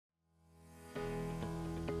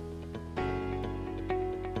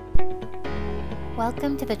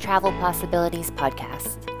Welcome to the Travel Possibilities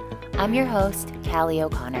Podcast. I'm your host, Callie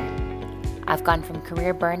O'Connor. I've gone from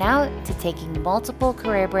career burnout to taking multiple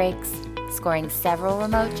career breaks, scoring several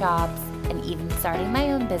remote jobs, and even starting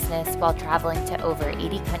my own business while traveling to over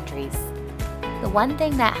 80 countries. The one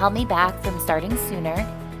thing that held me back from starting sooner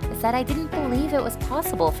is that I didn't believe it was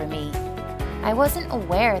possible for me. I wasn't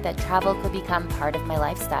aware that travel could become part of my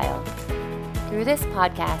lifestyle. Through this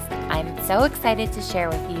podcast, I'm so excited to share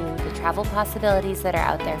with you the travel possibilities that are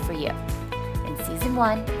out there for you. In Season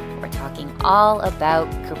 1, we're talking all about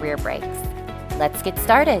career breaks. Let's get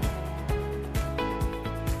started.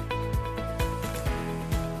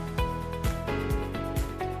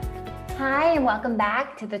 Hi, and welcome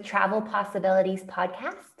back to the Travel Possibilities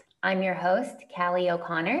Podcast. I'm your host, Callie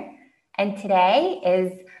O'Connor, and today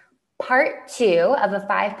is part 2 of a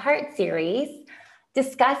 5-part series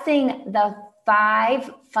discussing the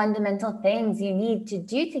 5 fundamental things you need to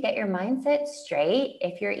do to get your mindset straight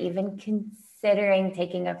if you're even considering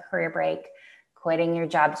taking a career break, quitting your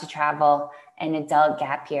job to travel, an adult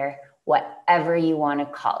gap year, whatever you want to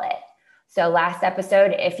call it. So last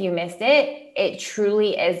episode, if you missed it, it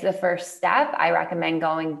truly is the first step. I recommend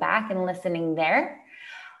going back and listening there.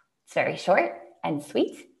 It's very short and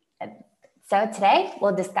sweet. So today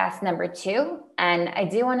we'll discuss number 2. And I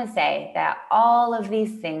do want to say that all of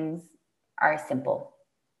these things are simple,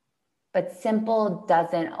 but simple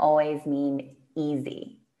doesn't always mean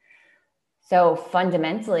easy. So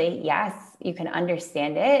fundamentally, yes, you can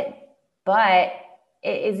understand it, but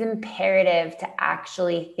it is imperative to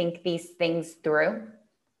actually think these things through,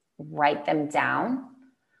 write them down,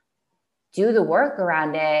 do the work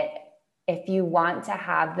around it if you want to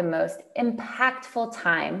have the most impactful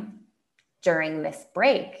time during this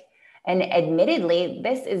break. And admittedly,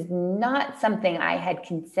 this is not something I had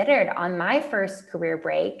considered on my first career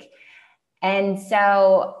break. And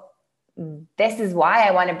so this is why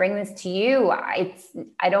I want to bring this to you.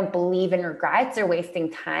 I don't believe in regrets or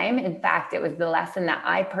wasting time. In fact, it was the lesson that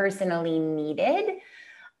I personally needed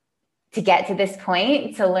to get to this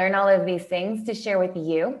point, to learn all of these things, to share with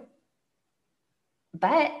you.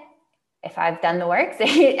 But if I've done the work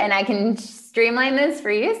and I can streamline this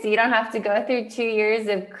for you so you don't have to go through 2 years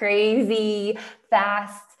of crazy,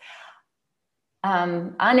 fast,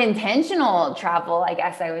 unintentional travel, I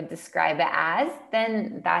guess I would describe it as,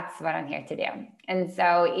 then that's what I'm here to do. And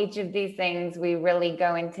so each of these things, we really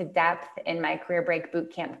go into depth in my Career Break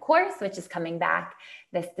Bootcamp course, which is coming back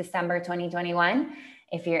this December 2021.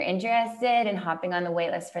 If you're interested in hopping on the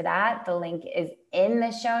waitlist for that, the link is in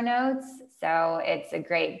the show notes. So it's a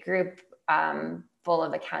great group full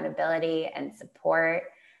of accountability and support.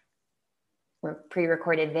 We're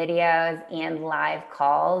pre-recorded videos and live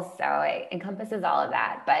calls. So it encompasses all of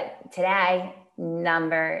that. But today,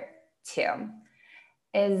 number 2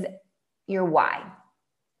 is your why.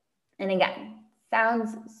 And again,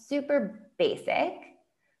 sounds super basic.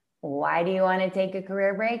 Why do you want to take a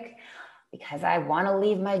career break? Because I want to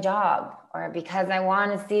leave my job, or because I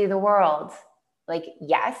want to see the world. Like,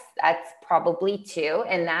 yes, that's probably 2,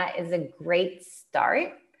 and that is a great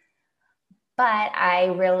start. But I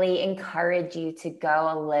really encourage you to go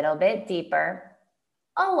a little bit deeper,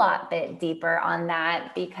 a lot bit deeper on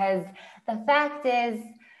that, because the fact is,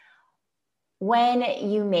 when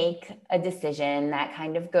you make a decision that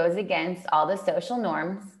kind of goes against all the social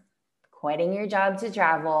norms, quitting your job to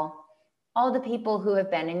travel, all the people who have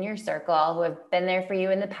been in your circle, who have been there for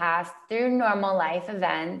you in the past through normal life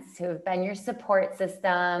events, who have been your support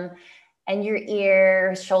system and your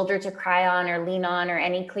ear, shoulder to cry on or lean on, or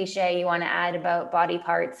any cliche you want to add about body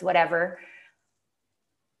parts, whatever.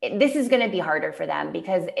 This is going to be harder for them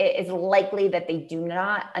because it is likely that they do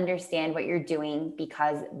not understand what you're doing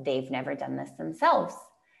because they've never done this themselves.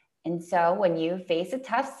 And so when you face a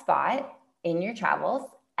tough spot in your travels,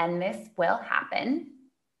 and this will happen,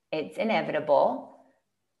 it's inevitable,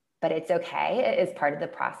 but it's okay. It is part of the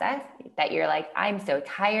process that you're like, I'm so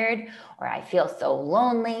tired, or I feel so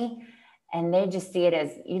lonely. And they just see it as,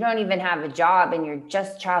 you don't even have a job and you're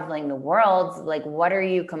just traveling the world. Like, what are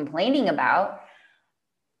you complaining about?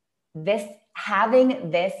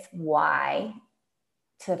 Having this why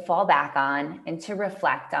to fall back on and to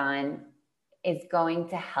reflect on is going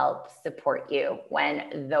to help support you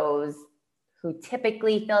when those who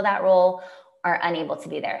typically fill that role are unable to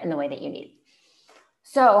be there in the way that you need.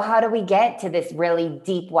 So how do we get to this really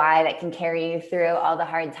deep why that can carry you through all the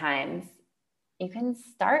hard times? You can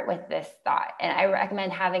start with this thought. And I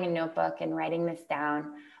recommend having a notebook and writing this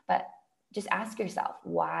down, but just ask yourself,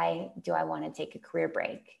 why do I want to take a career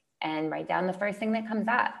break? and write down the first thing that comes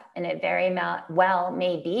up. And it very well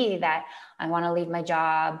may be that I want to leave my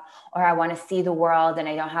job, or I want to see the world and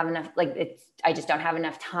I don't have enough, I just don't have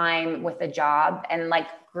enough time with the job. And like,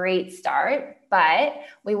 great start, but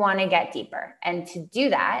we want to get deeper. And to do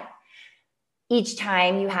that, each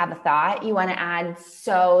time you have a thought, you want to add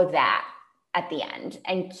 "so that" at the end,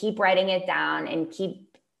 and keep writing it down and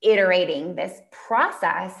keep iterating this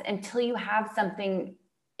process until you have something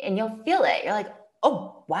and you'll feel it. You're like,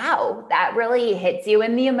 oh, wow, that really hits you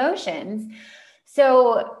in the emotions.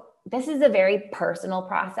 So this is a very personal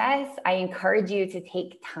process. I encourage you to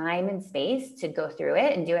take time and space to go through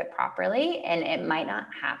it and do it properly. And it might not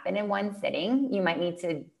happen in one sitting. You might need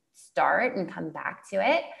to start and come back to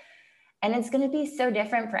it. And it's going to be so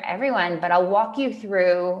different for everyone, but I'll walk you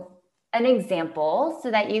through an example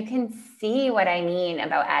so that you can see what I mean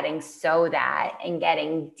about adding "so that" and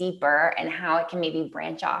getting deeper, and how it can maybe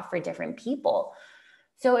branch off for different people.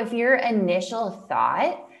 So if your initial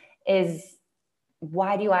thought is,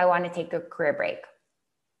 why do I want to take a career break?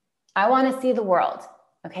 I want to see the world.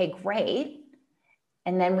 Okay, great.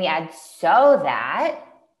 And then we add "so that,"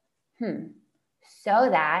 so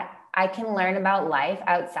that I can learn about life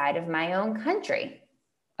outside of my own country.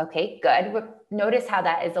 Okay, good. Notice how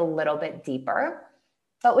that is a little bit deeper,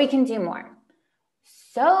 but we can do more.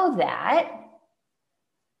 So that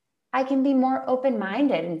I can be more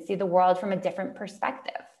open-minded and see the world from a different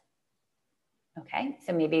perspective. Okay,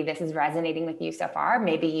 so maybe this is resonating with you so far.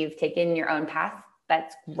 Maybe you've taken your own path.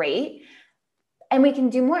 That's great. And we can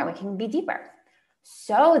do more. We can be deeper.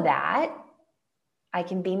 So that I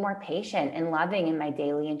can be more patient and loving in my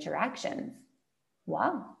daily interactions.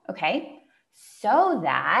 Wow. Okay. So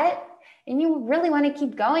that, and you really want to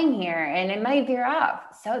keep going here, and it might veer off,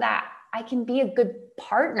 so that I can be a good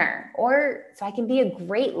partner, or so I can be a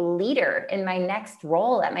great leader in my next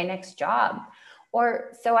role at my next job,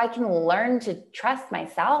 or so I can learn to trust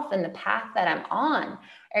myself and the path that I'm on.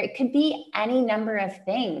 Or it could be any number of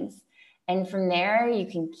things. And from there, you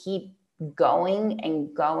can keep going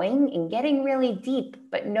and getting really deep.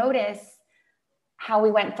 But notice how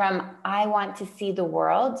we went from "I want to see the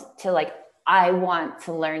world" to like, "I want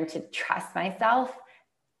to learn to trust myself."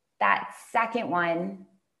 That second one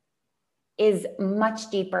is much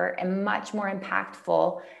deeper and much more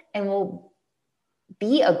impactful, and will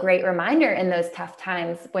be a great reminder in those tough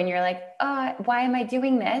times when you're like, "Oh, why am I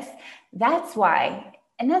doing this?" That's why.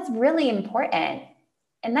 And that's really important.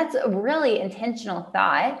 And that's a really intentional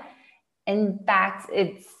thought. In fact,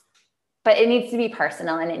 but it needs to be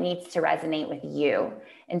personal, and it needs to resonate with you.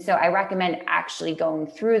 And so I recommend actually going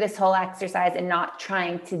through this whole exercise and not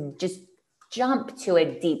trying to just jump to a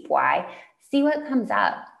deep why. See what comes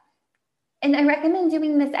up. And I recommend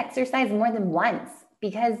doing this exercise more than once,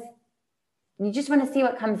 because you just want to see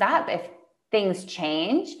what comes up. If things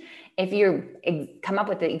change, if you come up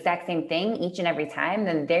with the exact same thing each and every time,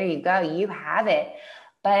 then there you go, you have it.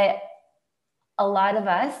 But a lot of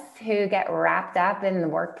us who get wrapped up in the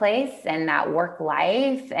workplace and that work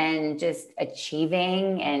life and just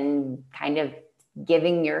achieving and kind of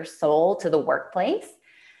giving your soul to the workplace,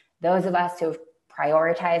 those of us who've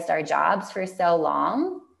prioritized our jobs for so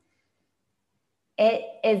long, it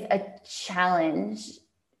is a challenge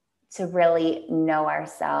to really know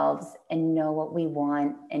ourselves and know what we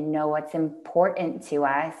want and know what's important to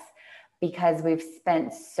us, because we've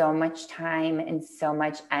spent so much time and so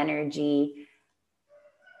much energy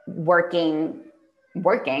working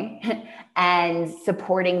and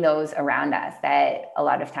supporting those around us, that a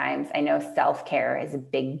lot of times, I know self-care is a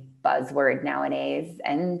big buzzword nowadays.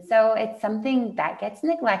 And so it's something that gets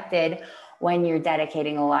neglected when you're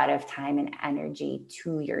dedicating a lot of time and energy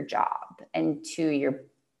to your job and to your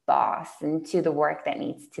boss and to the work that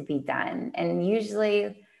needs to be done. And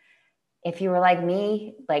usually, if you were like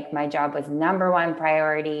me, like my job was number one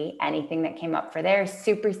priority, anything that came up for there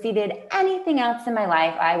superseded anything else in my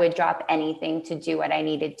life. I would drop anything to do what I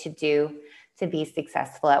needed to do to be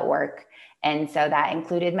successful at work. And so that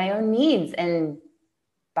included my own needs. And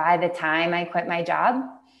by the time I quit my job,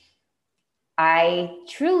 I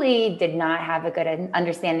truly did not have a good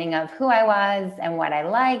understanding of who I was and what I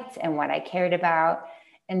liked and what I cared about.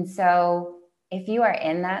 And so if you are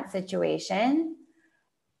in that situation,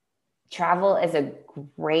 travel is a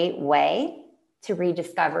great way to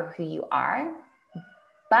rediscover who you are.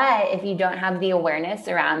 But if you don't have the awareness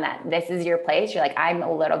around that, this is your place, you're like, I'm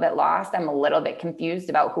a little bit lost, I'm a little bit confused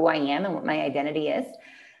about who I am and what my identity is.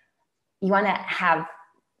 You want to have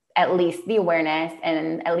at least the awareness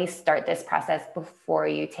and at least start this process before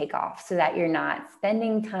you take off, so that you're not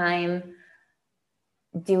spending time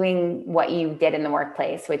doing what you did in the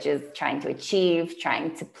workplace, which is trying to achieve,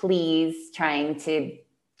 trying to please, trying to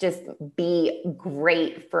just be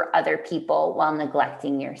great for other people while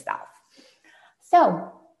neglecting yourself.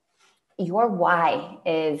 So your why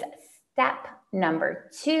is step number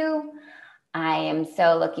 2. I am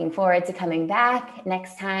so looking forward to coming back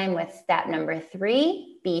next time with step number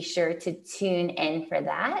 3. Be sure to tune in for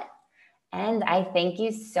that. And I thank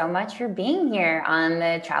you so much for being here on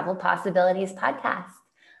the Travel Possibilities podcast.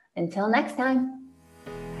 Until next time,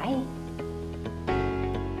 bye.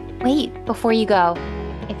 Wait, before you go,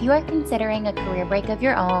 if you are considering a career break of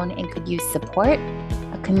your own and could use support,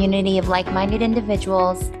 a community of like-minded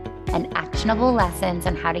individuals, and actionable lessons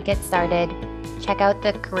on how to get started, check out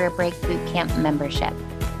the Career Break Bootcamp membership.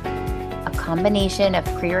 A combination of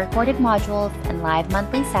pre-recorded modules and live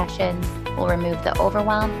monthly sessions will remove the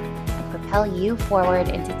overwhelm and propel you forward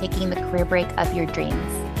into taking the career break of your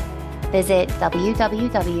dreams. Visit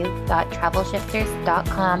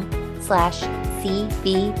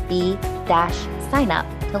www.travelshifters.com/CBB-sign up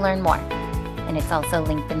to learn more. And it's also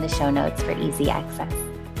linked in the show notes for easy access.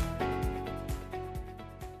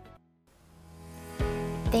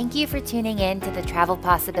 Thank you for tuning in to the Travel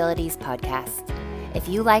Possibilities podcast. If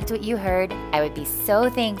you liked what you heard, I would be so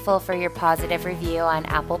thankful for your positive review on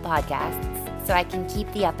Apple Podcasts so I can keep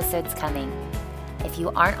the episodes coming. If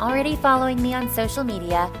you aren't already following me on social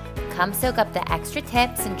media, come soak up the extra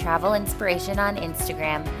tips and travel inspiration on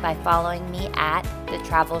Instagram by following me at The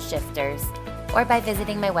Travel Shifters or by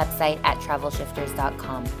visiting my website at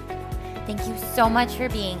travelshifters.com. Thank you so much for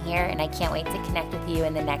being here, and I can't wait to connect with you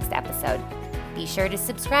in the next episode. Be sure to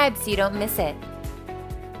subscribe so you don't miss it.